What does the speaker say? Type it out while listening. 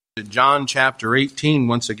To John chapter 18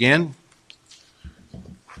 once again.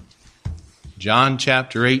 John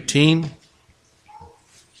chapter 18.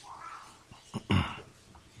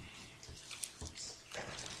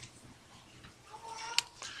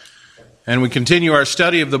 And we continue our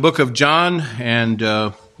study of the book of John, and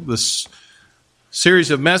this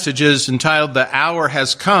series of messages entitled The Hour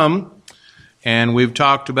Has Come. And we've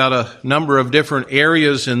talked about a number of different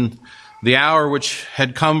areas in the hour which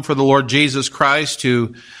had come for the Lord Jesus Christ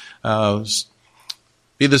to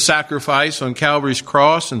be the sacrifice on Calvary's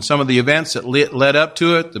cross, and some of the events that led up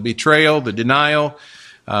to it, the betrayal, the denial.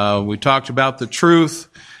 We talked about the truth,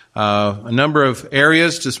 a number of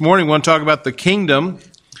areas. This morning we want to talk about the kingdom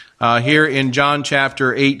here in John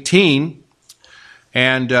chapter 18.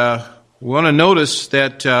 And we want to notice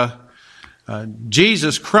that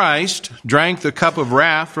Jesus Christ drank the cup of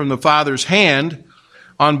wrath from the Father's hand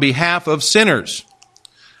on behalf of sinners.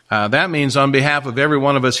 That means on behalf of every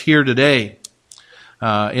one of us here today.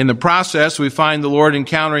 In the process, we find the Lord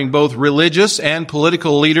encountering both religious and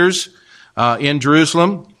political leaders in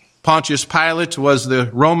Jerusalem. Pontius Pilate was the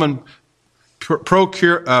Roman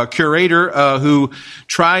procurator who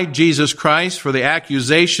tried Jesus Christ for the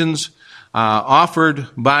accusations offered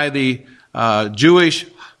by the Jewish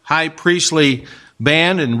high priestly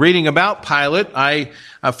band. And reading about Pilate, I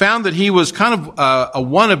found that he was kind of a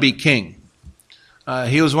wannabe king.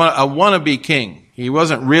 He was a wannabe king. He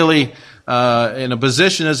wasn't really in a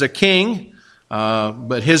position as a king,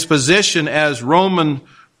 but his position as Roman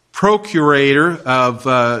procurator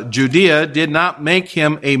of Judea did not make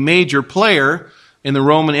him a major player in the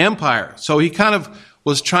Roman Empire. So he kind of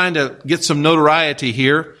was trying to get some notoriety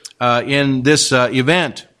here in this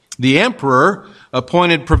event. The emperor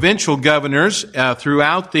appointed provincial governors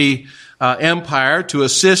throughout the empire to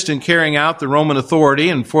assist in carrying out the Roman authority,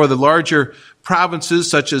 and for the larger provinces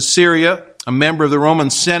such as Syria, a member of the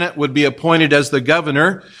Roman Senate would be appointed as the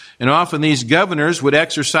governor, and often these governors would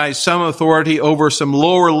exercise some authority over some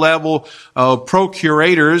lower level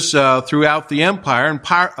procurators throughout the empire. And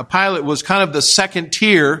Pilate was kind of the second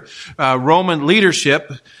tier Roman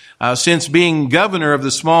leadership, since being governor of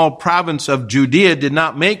the small province of Judea did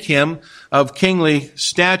not make him of kingly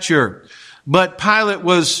stature. But Pilate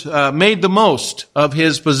was made the most of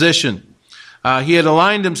his position. He had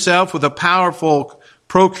aligned himself with a powerful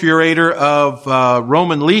procurator of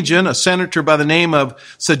Roman legion, a senator by the name of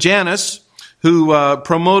Sejanus, who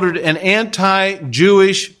promoted an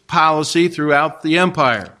anti-Jewish policy throughout the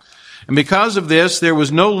empire. And because of this, there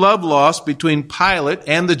was no love lost between Pilate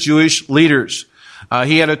and the Jewish leaders.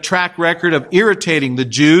 He had a track record of irritating the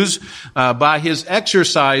Jews by his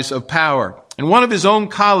exercise of power. And one of his own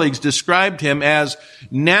colleagues described him as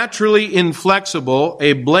naturally inflexible,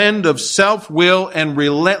 a blend of self-will and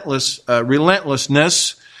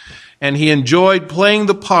relentlessness. And he enjoyed playing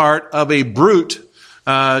the part of a brute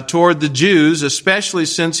toward the Jews, especially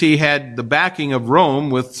since he had the backing of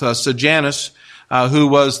Rome with Sejanus, who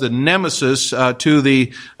was the nemesis to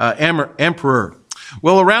the emperor.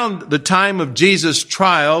 Well, around the time of Jesus'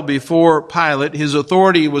 trial before Pilate, his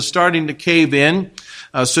authority was starting to cave in.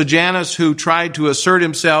 Sejanus, who tried to assert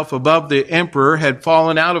himself above the emperor, had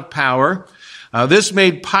fallen out of power. This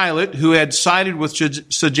made Pilate, who had sided with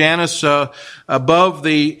Sejanus above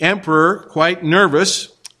the emperor, quite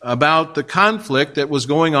nervous about the conflict that was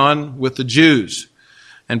going on with the Jews.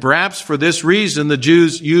 And perhaps for this reason, the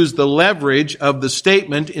Jews used the leverage of the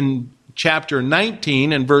statement in chapter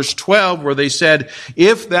 19 and verse 12, where they said,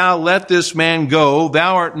 "If thou let this man go,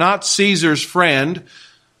 thou art not Caesar's friend.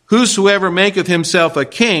 Whosoever maketh himself a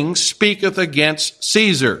king speaketh against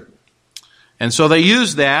Caesar." And so they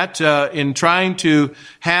used that in trying to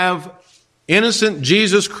have innocent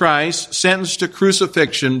Jesus Christ sentenced to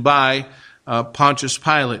crucifixion by Pontius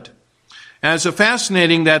Pilate. And it's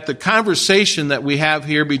fascinating that the conversation that we have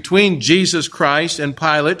here between Jesus Christ and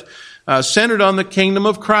Pilate centered on the kingdom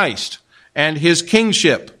of Christ and his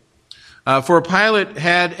kingship. For Pilate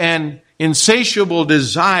had an insatiable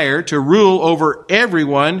desire to rule over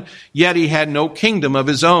everyone, yet he had no kingdom of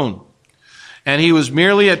his own. And he was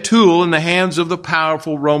merely a tool in the hands of the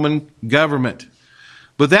powerful Roman government.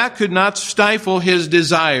 But that could not stifle his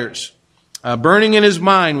desires. Burning in his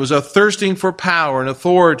mind was a thirsting for power and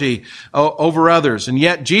authority over others. And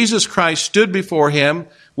yet Jesus Christ stood before him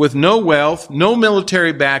with no wealth, no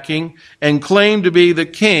military backing, and claimed to be the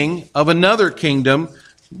king of another kingdom,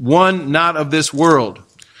 one not of this world.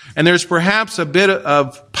 And there's perhaps a bit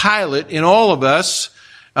of Pilate in all of us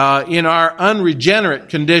in our unregenerate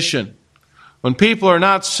condition. When people are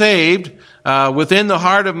not saved, within the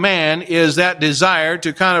heart of man is that desire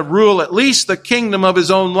to kind of rule at least the kingdom of his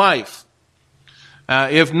own life,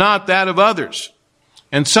 if not that of others.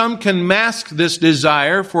 And some can mask this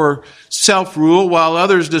desire for self-rule while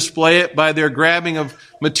others display it by their grabbing of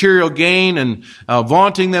material gain and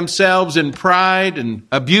vaunting themselves in pride and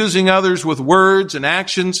abusing others with words and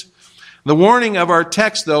actions. The warning of our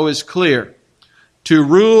text, though, is clear. To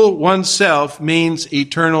rule oneself means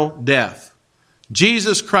eternal death.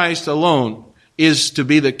 Jesus Christ alone is to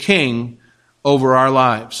be the king over our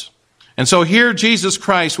lives. And so here Jesus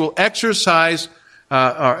Christ will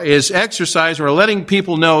is exercising or letting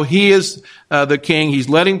people know he is the king. He's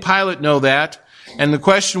letting Pilate know that. And the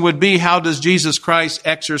question would be, how does Jesus Christ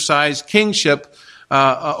exercise kingship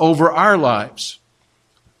over our lives?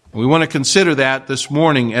 We want to consider that this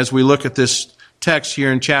morning as we look at this text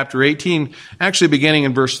here in chapter 18, actually beginning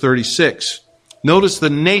in verse 36. Notice the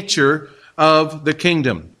nature of the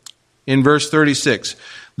kingdom in verse 36.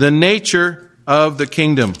 The nature of the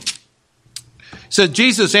kingdom. It said,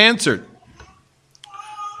 Jesus answered.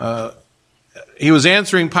 He was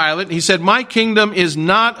answering Pilate. He said, my kingdom is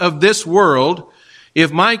not of this world.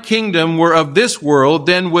 If my kingdom were of this world,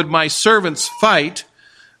 then would my servants fight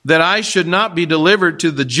that I should not be delivered to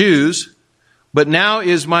the Jews. But now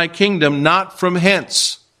is my kingdom not from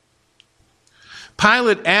hence.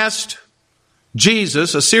 Pilate asked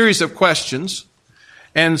Jesus a series of questions,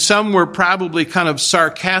 and some were probably kind of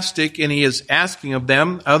sarcastic in his asking of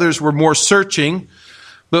them. Others were more searching.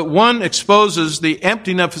 But one exposes the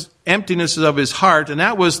emptiness of his heart, and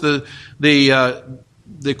that was the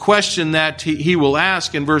question that he will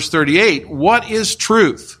ask in verse 38. What is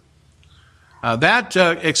truth? That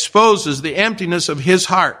exposes the emptiness of his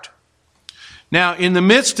heart. Now, in the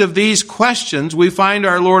midst of these questions, we find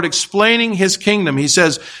our Lord explaining his kingdom. He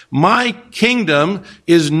says, my kingdom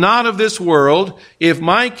is not of this world. If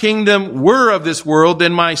my kingdom were of this world,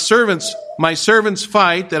 then my servants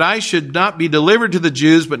fight that I should not be delivered to the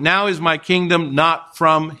Jews, but now is my kingdom not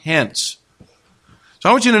from hence. So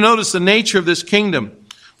I want you to notice the nature of this kingdom.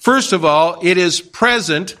 First of all, it is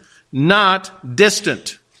present, not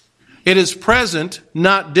distant. It is present,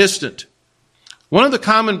 not distant. One of the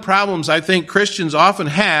common problems I think Christians often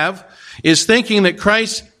have is thinking that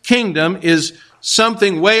Christ's kingdom is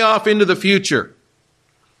something way off into the future.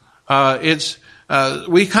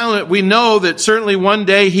 We know that certainly one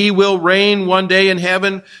day he will reign one day in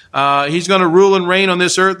heaven. He's going to rule and reign on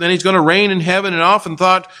this earth, then he's going to reign in heaven, and often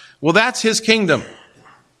thought, well, that's his kingdom.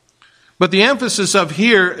 But the emphasis of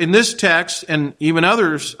here in this text, and even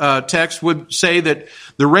others' texts, would say that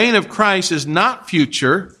the reign of Christ is not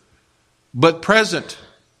future, but present.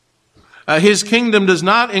 His kingdom does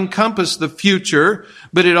not encompass the future,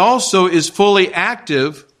 but it also is fully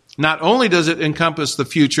active. Not only does it encompass the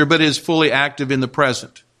future, but is fully active in the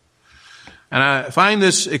present. And I find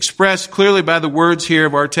this expressed clearly by the words here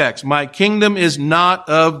of our text. My kingdom is not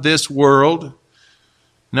of this world.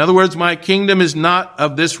 In other words, my kingdom is not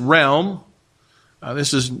of this realm.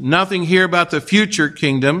 This is nothing here about the future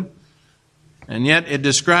kingdom. And yet it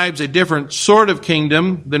describes a different sort of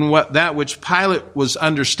kingdom than that which Pilate was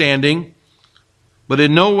understanding, but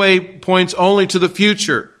in no way points only to the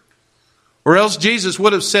future. Or else Jesus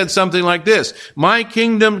would have said something like this, my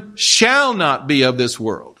kingdom shall not be of this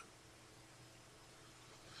world.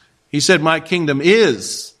 He said, my kingdom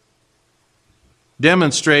is,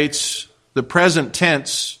 demonstrates the present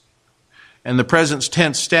tense and the present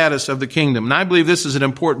tense status of the kingdom. And I believe this is an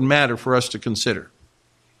important matter for us to consider.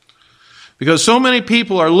 Because so many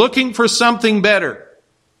people are looking for something better.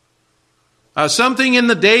 Something in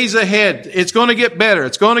the days ahead. It's going to get better.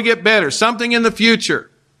 It's going to get better. Something in the future.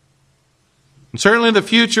 And certainly the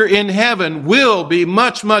future in heaven will be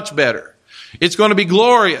much, much better. It's going to be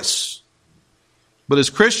glorious. But as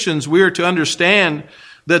Christians, we are to understand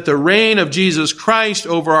that the reign of Jesus Christ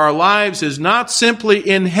over our lives is not simply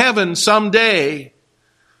in heaven someday,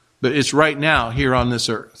 but it's right now here on this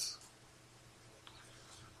earth.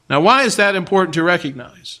 Now, why is that important to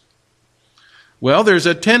recognize? Well, there's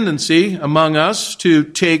a tendency among us to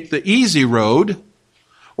take the easy road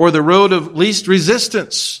or the road of least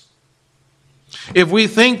resistance. If we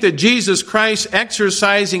think that Jesus Christ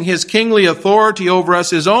exercising his kingly authority over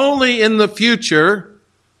us is only in the future,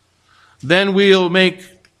 then we'll make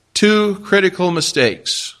two critical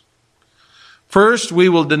mistakes. First, we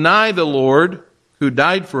will deny the Lord who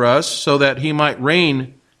died for us so that he might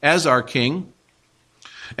reign as our king.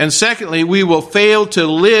 And secondly, we will fail to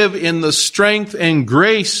live in the strength and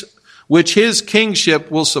grace which his kingship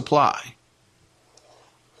will supply.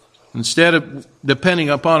 Instead of depending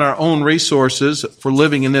upon our own resources for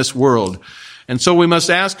living in this world. And so we must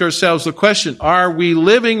ask ourselves the question, are we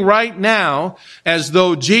living right now as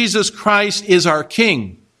though Jesus Christ is our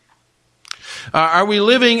king? Are we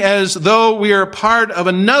living as though we are part of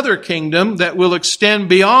another kingdom that will extend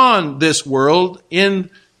beyond this world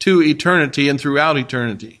into eternity and throughout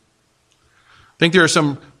eternity? I think there are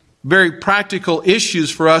some very practical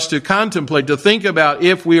issues for us to contemplate, to think about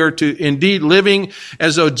if we are to indeed living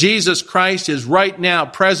as though Jesus Christ is right now,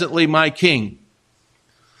 presently my King.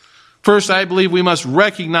 First, I believe we must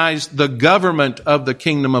recognize the government of the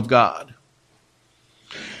kingdom of God.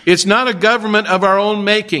 It's not a government of our own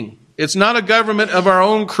making. It's not a government of our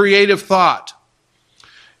own creative thought.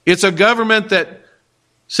 It's a government that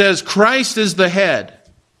says Christ is the head,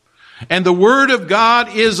 and the Word of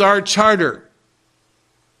God is our charter.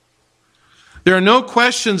 There are no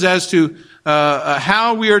questions as to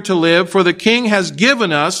how we are to live, for the King has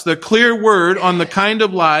given us the clear word on the kind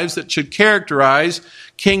of lives that should characterize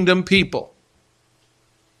kingdom people.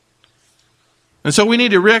 And so we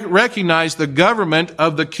need to recognize the government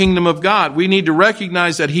of the kingdom of God. We need to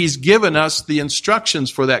recognize that He's given us the instructions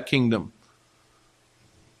for that kingdom.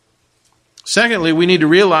 Secondly, we need to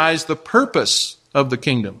realize the purpose of the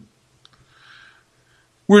kingdom.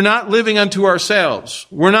 We're not living unto ourselves.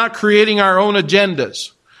 We're not creating our own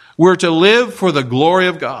agendas. We're to live for the glory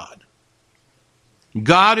of God.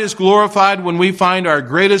 God is glorified when we find our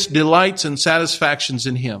greatest delights and satisfactions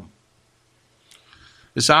in Him.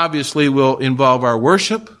 This obviously will involve our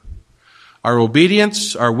worship, our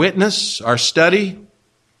obedience, our witness, our study,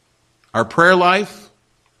 our prayer life.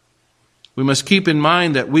 We must keep in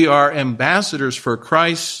mind that we are ambassadors for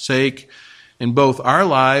Christ's sake in both our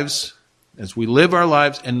lives, as we live our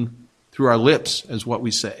lives, and through our lips as what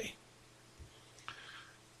we say.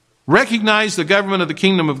 Recognize the government of the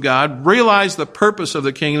kingdom of God, realize the purpose of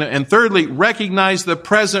the kingdom, and thirdly, recognize the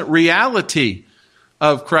present reality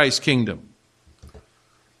of Christ's kingdom.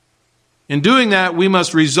 In doing that, we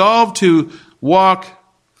must resolve to walk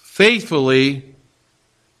faithfully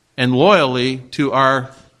and loyally to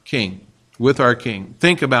our King, with our King.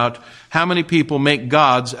 Think about how many people make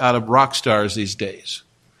gods out of rock stars these days,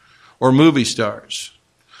 or movie stars,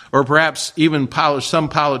 or perhaps even some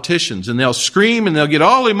politicians, and they'll scream and they'll get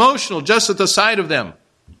all emotional just at the sight of them.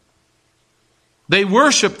 They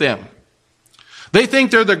worship them. They think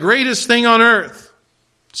they're the greatest thing on earth.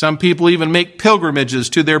 Some people even make pilgrimages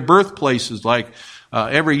to their birthplaces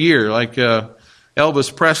every year, like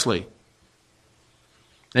Elvis Presley.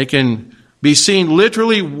 They can be seen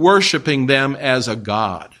literally worshiping them as a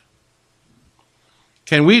god.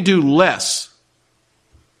 Can we do less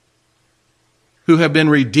who have been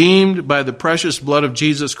redeemed by the precious blood of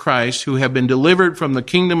Jesus Christ, who have been delivered from the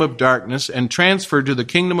kingdom of darkness and transferred to the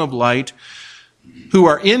kingdom of light, who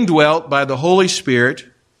are indwelt by the Holy Spirit?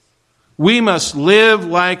 We must live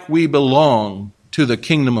like we belong to the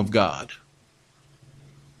kingdom of God.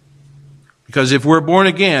 Because if we're born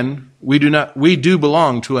again, we do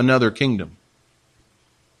belong to another kingdom.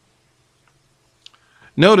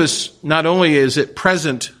 Notice, not only is it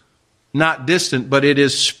present, not distant, but it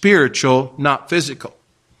is spiritual, not physical.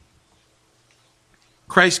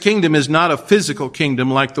 Christ's kingdom is not a physical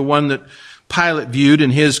kingdom like the one that Pilate viewed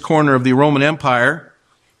in his corner of the Roman Empire.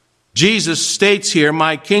 Jesus states here,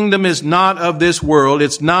 my kingdom is not of this world.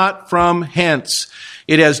 It's not from hence.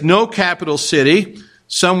 It has no capital city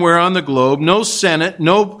somewhere on the globe, no senate,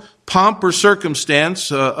 no pomp or circumstance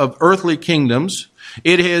of earthly kingdoms.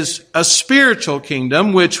 It is a spiritual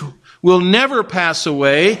kingdom which will never pass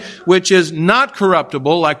away, which is not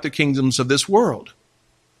corruptible like the kingdoms of this world.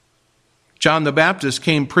 John the Baptist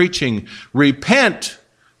came preaching, repent,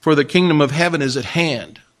 for the kingdom of heaven is at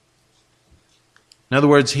hand. In other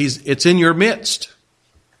words, it's in your midst.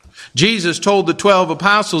 Jesus told the 12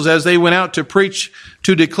 apostles as they went out to preach,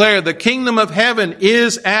 to declare, the kingdom of heaven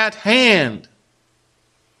is at hand.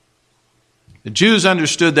 The Jews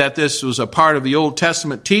understood that this was a part of the Old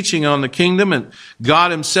Testament teaching on the kingdom, and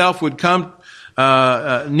God Himself would come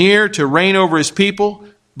near to reign over His people.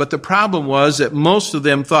 But the problem was that most of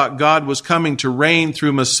them thought God was coming to reign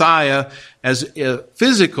through Messiah as a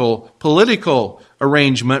physical, political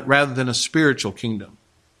arrangement rather than a spiritual kingdom.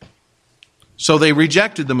 So they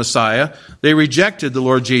rejected the Messiah. They rejected the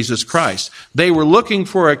Lord Jesus Christ. They were looking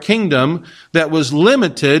for a kingdom that was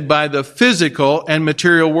limited by the physical and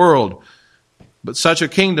material world. But such a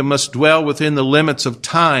kingdom must dwell within the limits of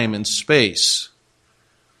time and space.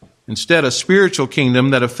 Instead, a spiritual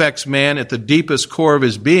kingdom that affects man at the deepest core of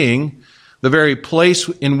his being, the very place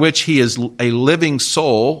in which he is a living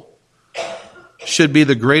soul, should be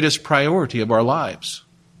the greatest priority of our lives.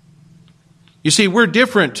 You see, we're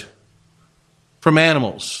different from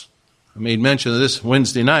animals. I made mention of this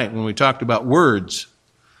Wednesday night when we talked about words.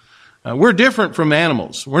 We're different from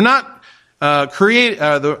animals. We're not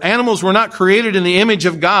the animals were not created in the image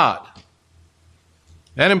of God.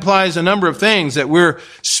 That implies a number of things, that we're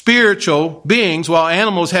spiritual beings while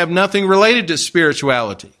animals have nothing related to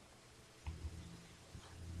spirituality.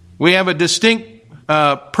 We have a distinct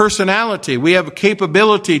personality. We have a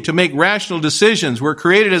capability to make rational decisions. We're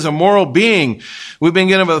created as a moral being. We've been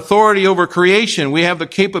given authority over creation. We have the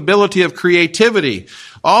capability of creativity.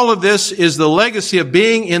 All of this is the legacy of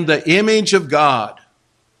being in the image of God.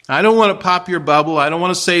 I don't want to pop your bubble. I don't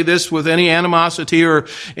want to say this with any animosity or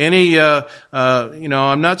any,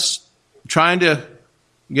 I'm not trying to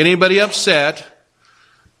get anybody upset,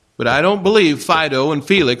 but I don't believe Fido and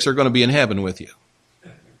Felix are going to be in heaven with you.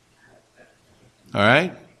 All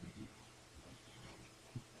right?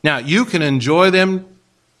 Now, you can enjoy them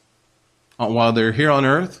while they're here on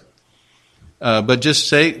earth, but just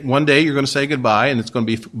say, one day you're going to say goodbye, and it's going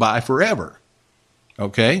to be bye forever.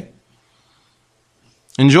 Okay?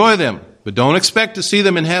 Enjoy them, but don't expect to see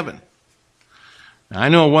them in heaven. Now, I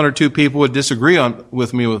know one or two people would disagree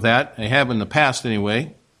with me with that. They have in the past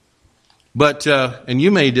anyway. But and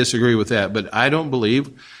you may disagree with that, but I don't believe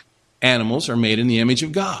animals are made in the image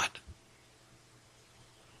of God.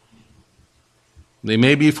 They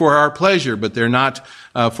may be for our pleasure, but they're not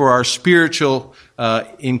for our spiritual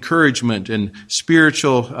encouragement and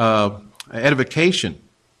spiritual edification.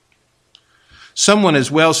 Someone as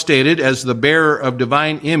well stated, as the bearer of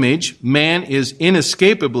divine image, man is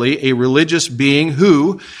inescapably a religious being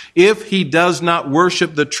who, if he does not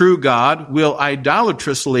worship the true God, will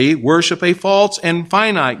idolatrously worship a false and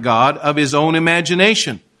finite God of his own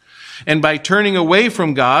imagination. And by turning away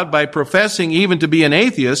from God, by professing even to be an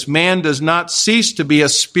atheist, man does not cease to be a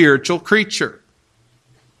spiritual creature.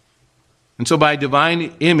 And so by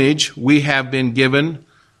divine image, we have been given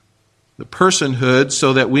the personhood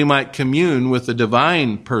so that we might commune with the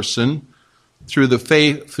divine person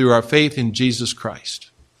through our faith in Jesus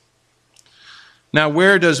Christ. Now,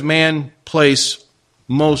 where does man place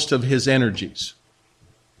most of his energies?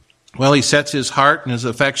 Well, he sets his heart and his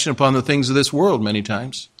affection upon the things of this world many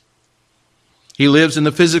times. He lives in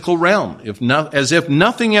the physical realm, as if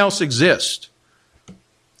nothing else exists.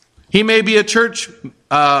 He may be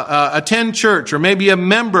attend church, or maybe a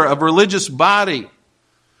member of a religious body.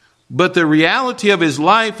 But the reality of his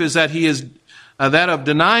life is that he is that of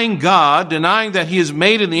denying God, denying that he is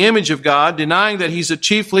made in the image of God, denying that he's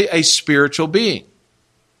chiefly a spiritual being.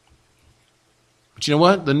 But you know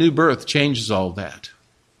what? The new birth changes all that.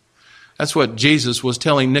 That's what Jesus was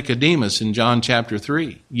telling Nicodemus in John chapter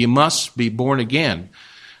 3. You must be born again.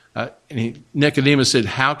 Nicodemus said,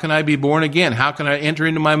 how can I be born again? How can I enter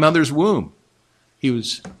into my mother's womb?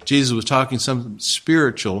 Jesus was talking something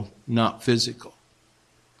spiritual, not physical.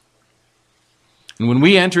 And when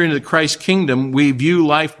we enter into Christ's kingdom, we view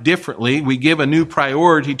life differently. We give a new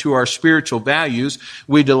priority to our spiritual values.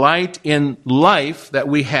 We delight in life that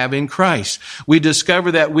we have in Christ. We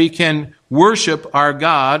discover that we can worship our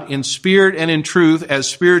God in spirit and in truth as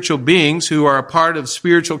spiritual beings who are a part of the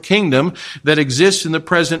spiritual kingdom that exists in the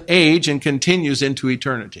present age and continues into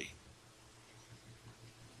eternity.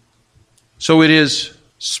 So it is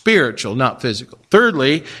spiritual, not physical.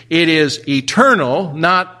 Thirdly, it is eternal,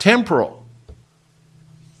 not temporal.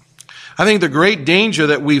 I think the great danger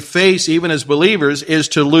that we face even as believers is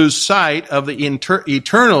to lose sight of the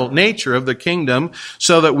eternal nature of the kingdom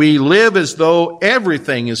so that we live as though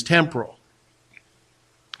everything is temporal.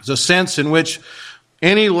 There's a sense in which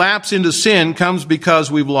any lapse into sin comes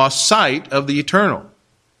because we've lost sight of the eternal.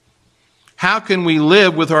 How can we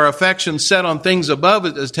live with our affections set on things above,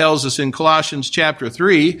 as it tells us in Colossians chapter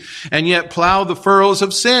 3, and yet plow the furrows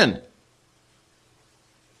of sin?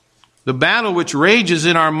 The battle which rages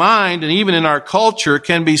in our mind and even in our culture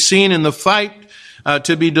can be seen in the fight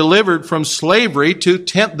to be delivered from slavery to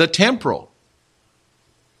the temporal.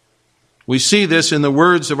 We see this in the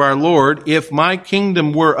words of our Lord, if my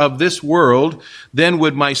kingdom were of this world, then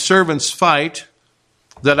would my servants fight,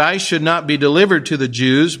 that I should not be delivered to the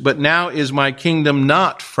Jews, but now is my kingdom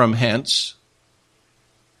not from hence.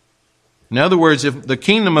 In other words, if the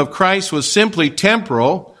kingdom of Christ was simply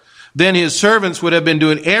temporal, then his servants would have been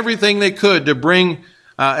doing everything they could to bring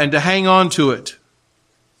and to hang on to it.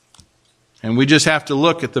 And we just have to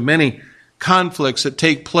look at the many conflicts that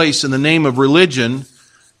take place in the name of religion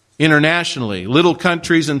internationally. Little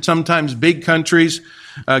countries and sometimes big countries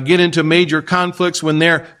get into major conflicts when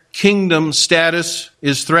their kingdom status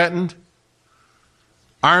is threatened.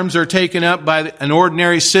 Arms are taken up by an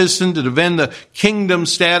ordinary citizen to defend the kingdom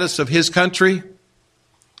status of his country.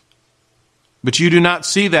 But you do not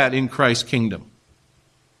see that in Christ's kingdom.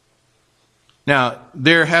 Now,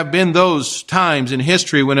 there have been those times in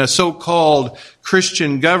history when a so-called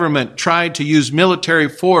Christian government tried to use military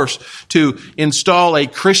force to install a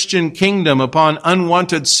Christian kingdom upon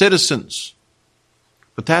unwanted citizens.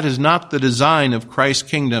 But that is not the design of Christ's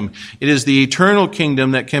kingdom. It is the eternal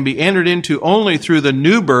kingdom that can be entered into only through the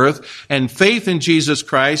new birth and faith in Jesus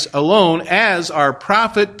Christ alone as our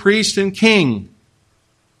prophet, priest, and king.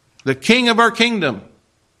 The king of our kingdom.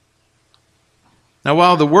 Now,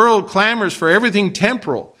 while the world clamors for everything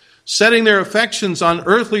temporal, setting their affections on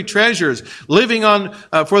earthly treasures, living on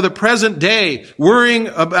for the present day, worrying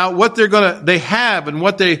about what they have and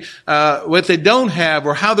what they don't have,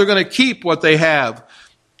 or how they're going to keep what they have,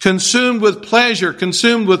 consumed with pleasure,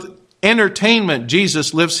 consumed with entertainment,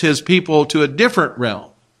 Jesus lifts his people to a different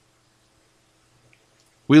realm.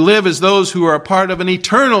 We live as those who are a part of an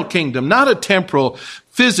eternal kingdom, not a temporal,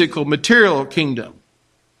 physical, material kingdom.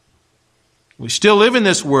 We still live in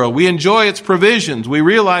this world. We enjoy its provisions. We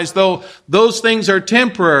realize, though, those things are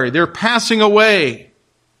temporary. They're passing away.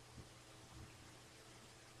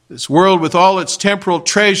 This world with all its temporal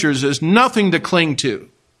treasures is nothing to cling to.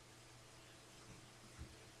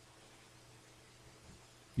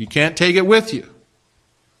 You can't take it with you.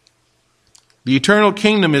 The eternal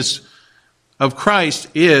kingdom of Christ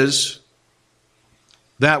is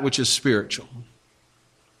that which is spiritual,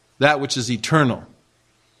 that which is eternal.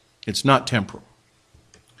 It's not temporal.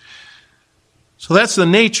 So that's the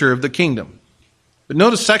nature of the kingdom. But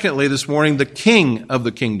notice secondly this morning, the king of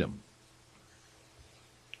the kingdom.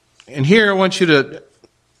 And here I want you to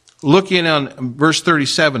look in on verse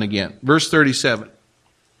 37 again. Verse 37.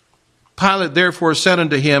 Pilate therefore said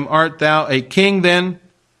unto him, Art thou a king then?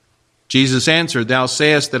 Jesus answered, Thou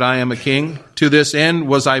sayest that I am a king. To this end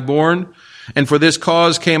was I born, and for this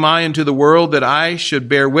cause came I into the world, that I should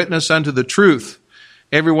bear witness unto the truth.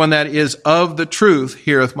 Everyone that is of the truth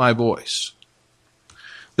heareth my voice.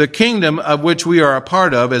 The kingdom of which we are a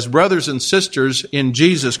part of as brothers and sisters in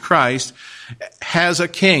Jesus Christ has a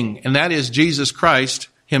king, and that is Jesus Christ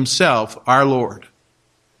himself, our Lord.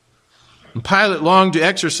 And Pilate longed to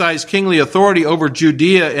exercise kingly authority over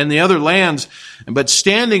Judea and the other lands, but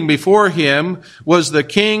standing before him was the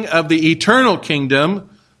king of the eternal kingdom,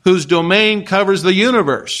 whose domain covers the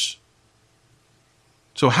universe.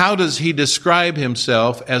 So how does he describe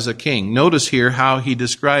himself as a king? Notice here how he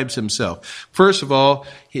describes himself. First of all,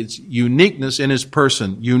 his uniqueness in his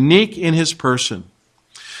person. Unique in his person.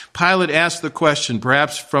 Pilate asked the question,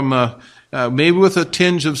 perhaps from maybe with a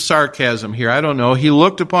tinge of sarcasm here. I don't know. He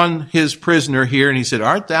looked upon his prisoner here and he said,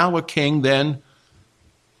 Art thou a king then?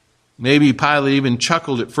 Maybe Pilate even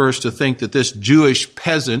chuckled at first to think that this Jewish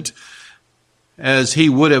peasant, as he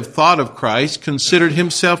would have thought of Christ, considered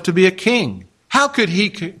himself to be a king. How could he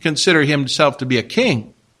consider himself to be a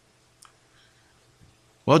king?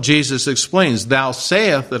 Well, Jesus explains, Thou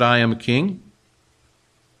sayest that I am a king.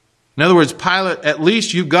 In other words, Pilate, at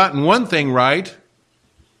least you've gotten one thing right.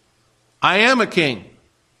 I am a king.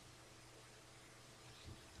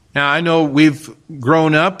 Now, I know we've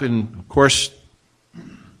grown up, and of course,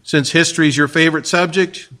 since history is your favorite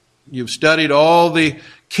subject, you've studied all the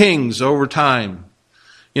kings over time.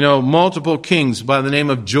 You know, multiple kings by the name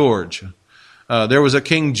of George. There was a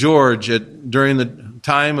King George during the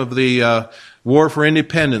time of the War for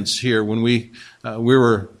Independence here, when we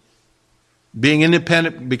were becoming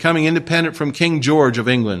independent from King George of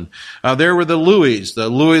England. There were the Louis the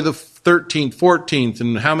 13th, 14th,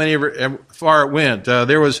 and how many far it went.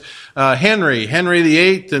 There was Henry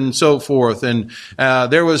VIII, and so forth. And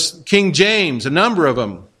there was King James, a number of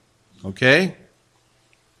them. Okay?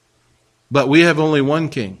 But we have only one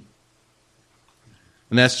king.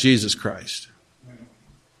 And that's Jesus Christ.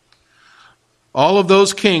 All of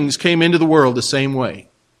those kings came into the world the same way.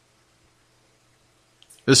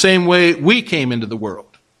 The same way we came into the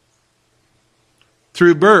world.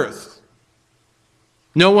 Through birth.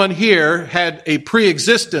 No one here had a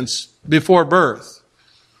pre-existence before birth.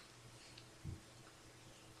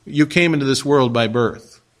 You came into this world by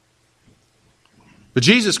birth. But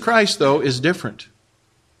Jesus Christ, though, is different.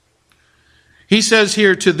 He says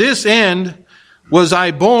here, To this end was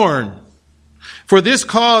I born. For this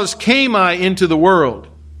cause came I into the world.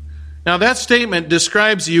 Now that statement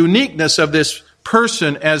describes the uniqueness of this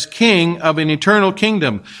person as king of an eternal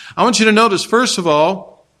kingdom. I want you to notice, first of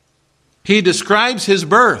all, he describes his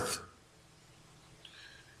birth.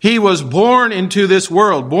 He was born into this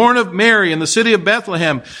world, born of Mary in the city of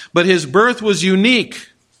Bethlehem, but his birth was unique,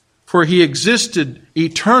 for he existed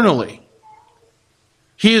eternally.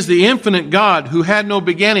 He is the infinite God who had no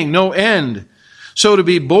beginning, no end. So to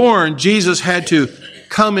be born, Jesus had to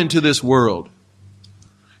come into this world.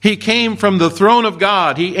 He came from the throne of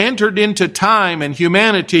God. He entered into time and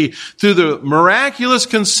humanity through the miraculous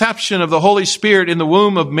conception of the Holy Spirit in the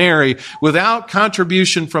womb of Mary without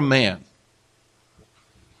contribution from man.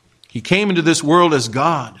 He came into this world as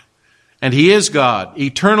God, and He is God,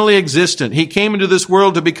 eternally existent. He came into this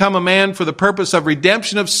world to become a man for the purpose of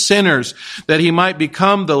redemption of sinners, that He might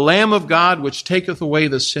become the Lamb of God which taketh away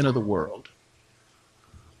the sin of the world.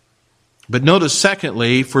 But notice,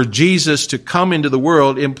 secondly, for Jesus to come into the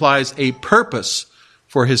world implies a purpose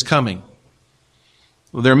for His coming.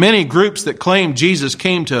 Well, there are many groups that claim Jesus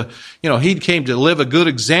came to, He came to live a good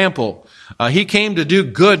example. He came to do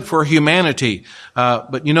good for humanity.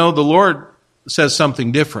 But the Lord says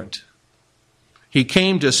something different. He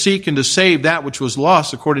came to seek and to save that which was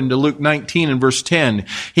lost, according to Luke 19 and verse 10.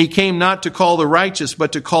 He came not to call the righteous,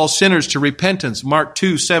 but to call sinners to repentance, Mark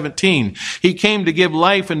 2:17. He came to give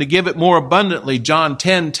life and to give it more abundantly, John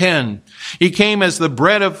 10:10. He came as the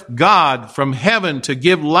bread of God from heaven to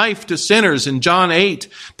give life to sinners, in John 8.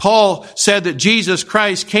 Paul said that Jesus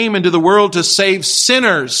Christ came into the world to save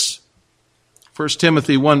sinners, 1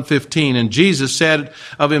 Timothy 1:15, and Jesus said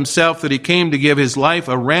of Himself that He came to give His life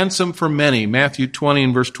a ransom for many, Matthew 20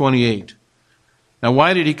 and verse 28. Now,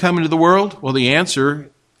 why did He come into the world? Well, the answer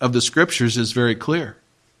of the Scriptures is very clear.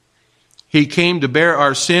 He came to bear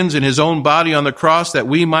our sins in His own body on the cross, that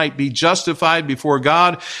we might be justified before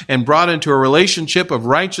God and brought into a relationship of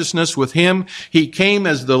righteousness with Him. He came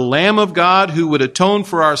as the Lamb of God who would atone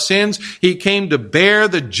for our sins. He came to bear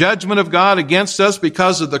the judgment of God against us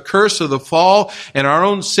because of the curse of the fall and our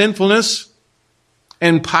own sinfulness.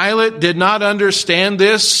 And Pilate did not understand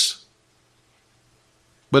this,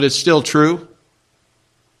 but it's still true.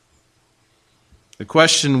 The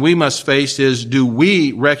question we must face is, do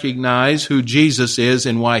we recognize who Jesus is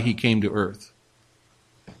and why He came to earth?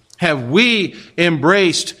 Have we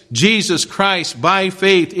embraced Jesus Christ by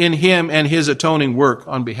faith in Him and His atoning work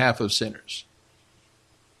on behalf of sinners?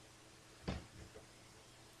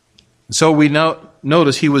 So we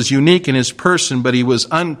notice He was unique in His person, but He was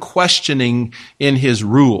unquestioning in His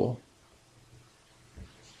rule.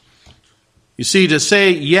 You see, to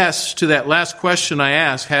say yes to that last question I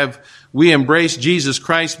asked, have we embrace Jesus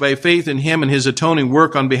Christ by faith in Him and His atoning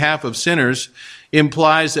work on behalf of sinners,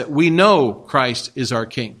 implies that we know Christ is our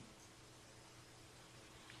King.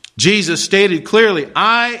 Jesus stated clearly,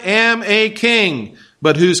 I am a king,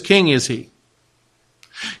 but whose king is He?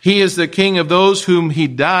 He is the King of those whom He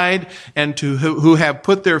died and who have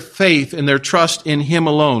put their faith and their trust in Him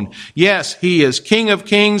alone. Yes, He is King of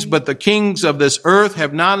kings, but the kings of this earth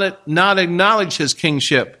have not acknowledged His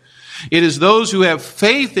kingship. It is those who have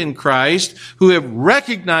faith in Christ, who have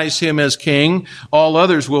recognized Him as King. All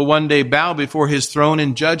others will one day bow before His throne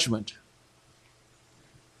in judgment.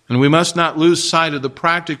 And we must not lose sight of the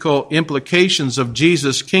practical implications of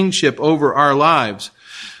Jesus' kingship over our lives.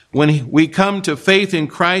 When we come to faith in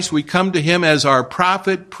Christ, we come to Him as our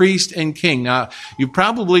prophet, priest, and king. Now, you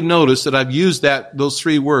probably noticed that I've used those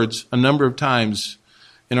three words a number of times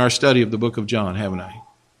in our study of the book of John, haven't I?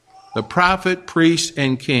 The prophet, priest,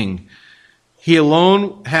 and king. He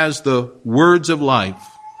alone has the words of life.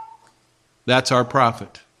 That's our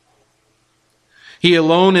prophet. He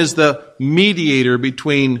alone is the mediator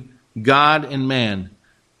between God and man.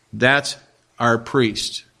 That's our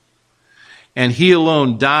priest. And He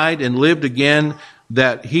alone died and lived again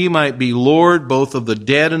that He might be Lord both of the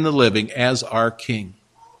dead and the living, as our King.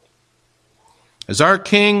 As our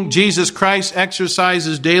King, Jesus Christ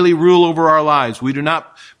exercises daily rule over our lives. We do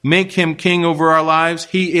not make Him king over our lives.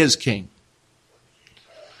 He is king.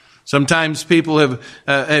 Sometimes people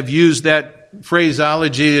have used that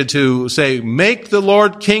phraseology to say, make the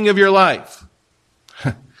Lord king of your life.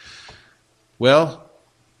 Well,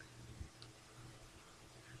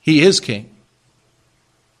 He is king.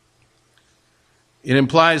 It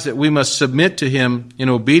implies that we must submit to Him in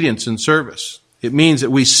obedience and service. It means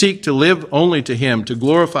that we seek to live only to Him, to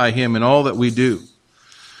glorify Him in all that we do.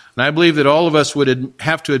 And I believe that all of us would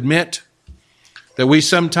have to admit that we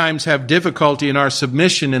sometimes have difficulty in our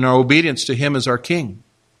submission and our obedience to Him as our King.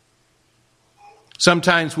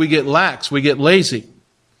 Sometimes we get lax, we get lazy.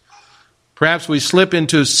 Perhaps we slip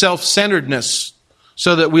into self-centeredness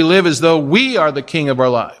so that we live as though we are the king of our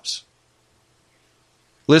lives.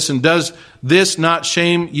 Listen, does this not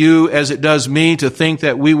shame you as it does me to think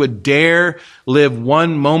that we would dare live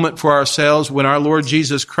one moment for ourselves when our Lord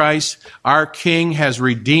Jesus Christ, our King, has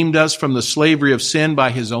redeemed us from the slavery of sin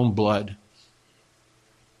by His own blood?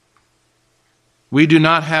 We do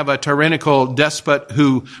not have a tyrannical despot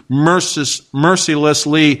who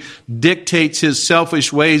mercilessly dictates his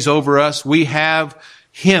selfish ways over us. We have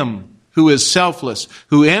Him who is selfless,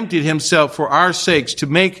 who emptied himself for our sakes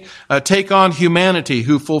to take on humanity,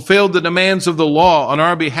 who fulfilled the demands of the law on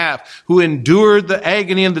our behalf, who endured the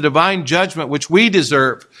agony and the divine judgment which we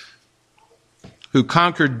deserve, who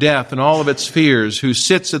conquered death and all of its fears, who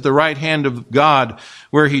sits at the right hand of God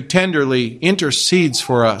where he tenderly intercedes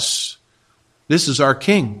for us. This is our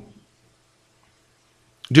King.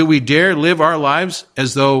 Do we dare live our lives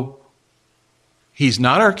as though he's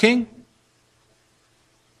not our King?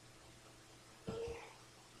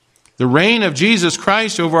 The reign of Jesus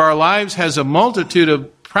Christ over our lives has a multitude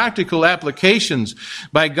of practical applications.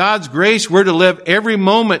 By God's grace, we're to live every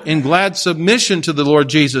moment in glad submission to the Lord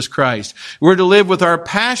Jesus Christ. We're to live with our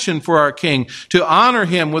passion for our King, to honor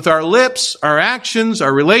him with our lips, our actions,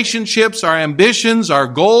 our relationships, our ambitions, our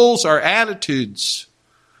goals, our attitudes.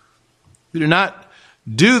 We do not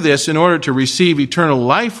do this in order to receive eternal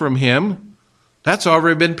life from him. That's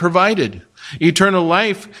already been provided. Eternal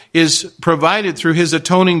life is provided through his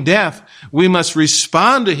atoning death. We must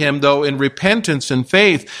respond to him, though, in repentance and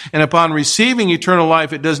faith. And upon receiving eternal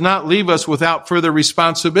life, it does not leave us without further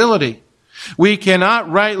responsibility. We cannot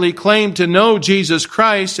rightly claim to know Jesus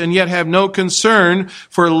Christ and yet have no concern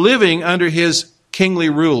for living under his kingly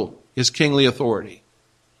rule, his kingly authority.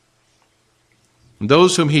 And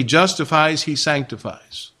those whom he justifies, he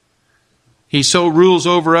sanctifies. He so rules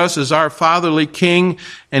over us as our fatherly king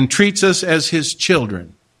and treats us as his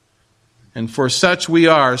children. And for such we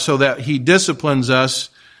are, so that he disciplines us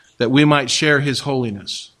that we might share his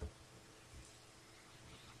holiness.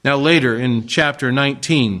 Now later in chapter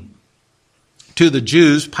 19, to the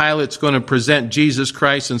Jews, Pilate's going to present Jesus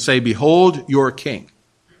Christ and say, "Behold your king."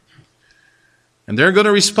 And they're going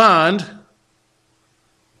to respond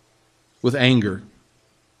with anger.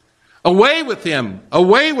 "Away with him!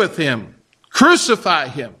 Away with him! Crucify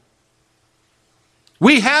him.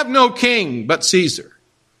 We have no king but Caesar."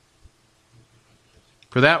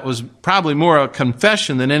 For that was probably more a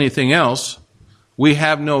confession than anything else. We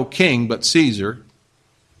have no king but Caesar.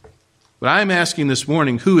 But I'm asking this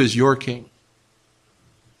morning, who is your king?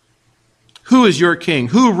 Who is your king?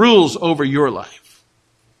 Who rules over your life?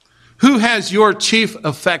 Who has your chief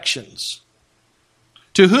affections?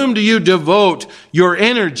 To whom do you devote your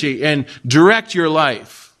energy and direct your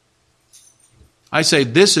life? I say,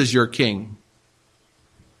 this is your king.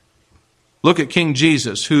 Look at King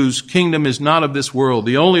Jesus, whose kingdom is not of this world.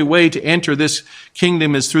 The only way to enter this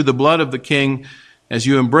kingdom is through the blood of the King. As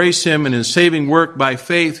you embrace him in his saving work by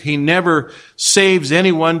faith, he never saves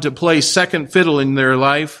anyone to play second fiddle in their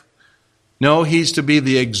life. No, he's to be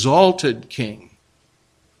the exalted king.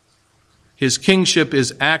 His kingship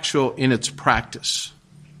is actual in its practice.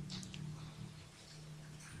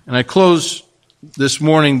 And I close this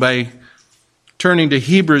morning by turning to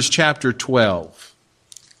Hebrews chapter 12,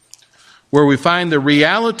 where we find the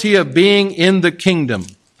reality of being in the kingdom.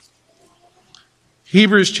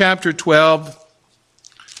 Hebrews chapter 12.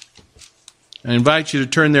 I invite you to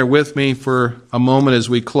turn there with me for a moment as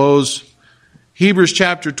we close. Hebrews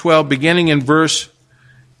chapter 12, beginning in verse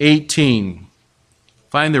 18.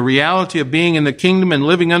 Find the reality of being in the kingdom and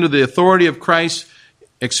living under the authority of Christ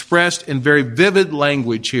expressed in very vivid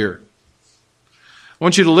language here. I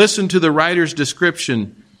want you to listen to the writer's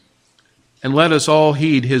description and let us all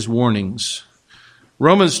heed his warnings.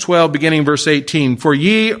 Romans 12, beginning verse 18. "For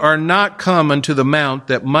ye are not come unto the mount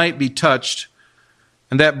that might be touched,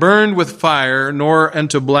 and that burned with fire, nor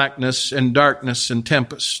unto blackness and darkness and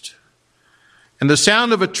tempest, and the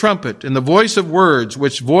sound of a trumpet, and the voice of words,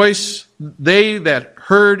 which voice they that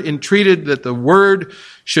heard entreated that the word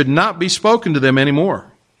should not be spoken to them any more.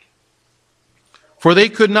 For they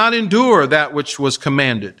could not endure that which was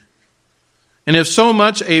commanded. And if so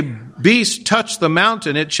much a beast touch the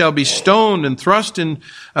mountain, it shall be stoned and thrust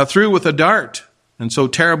through with a dart. And so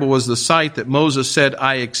terrible was the sight that Moses said,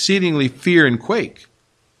 I exceedingly fear and quake.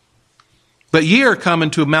 But ye are come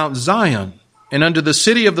into Mount Zion, and unto the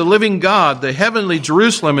city of the living God, the heavenly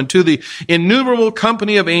Jerusalem, and to the innumerable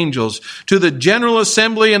company of angels, to the general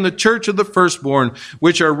assembly and the church of the firstborn,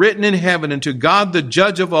 which are written in heaven, and to God the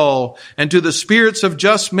judge of all, and to the spirits of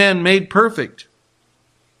just men made perfect,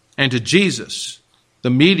 and to Jesus, the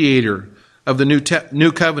mediator of the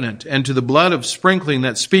new covenant, and to the blood of sprinkling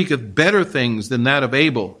that speaketh better things than that of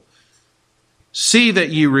Abel. See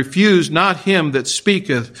that ye refuse not him that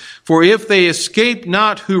speaketh, for if they escape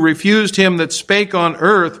not who refused him that spake on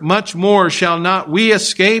earth, much more shall not we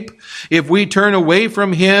escape, if we turn away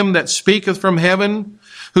from him that speaketh from heaven,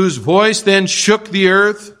 whose voice then shook the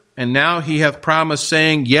earth, and now he hath promised,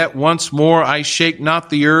 saying, Yet once more I shake not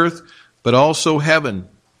the earth, but also heaven.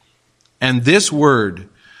 And this word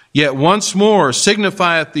Yet once more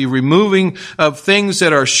signifieth the removing of things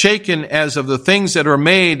that are shaken as of the things that are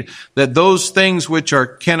made, that those things which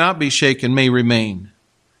cannot be shaken may remain.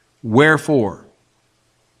 Wherefore,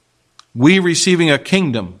 we receiving a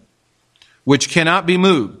kingdom which cannot be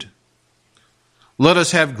moved, let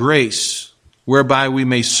us have grace whereby we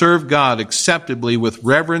may serve God acceptably with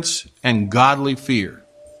reverence and godly fear.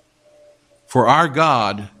 For our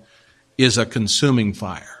God is a consuming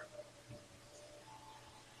fire.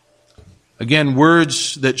 Again,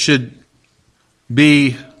 words that should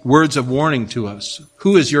be words of warning to us.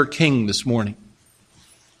 Who is your king this morning?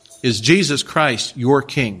 Is Jesus Christ your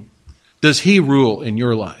king? Does he rule in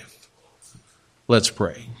your life? Let's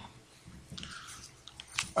pray.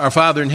 Our Father in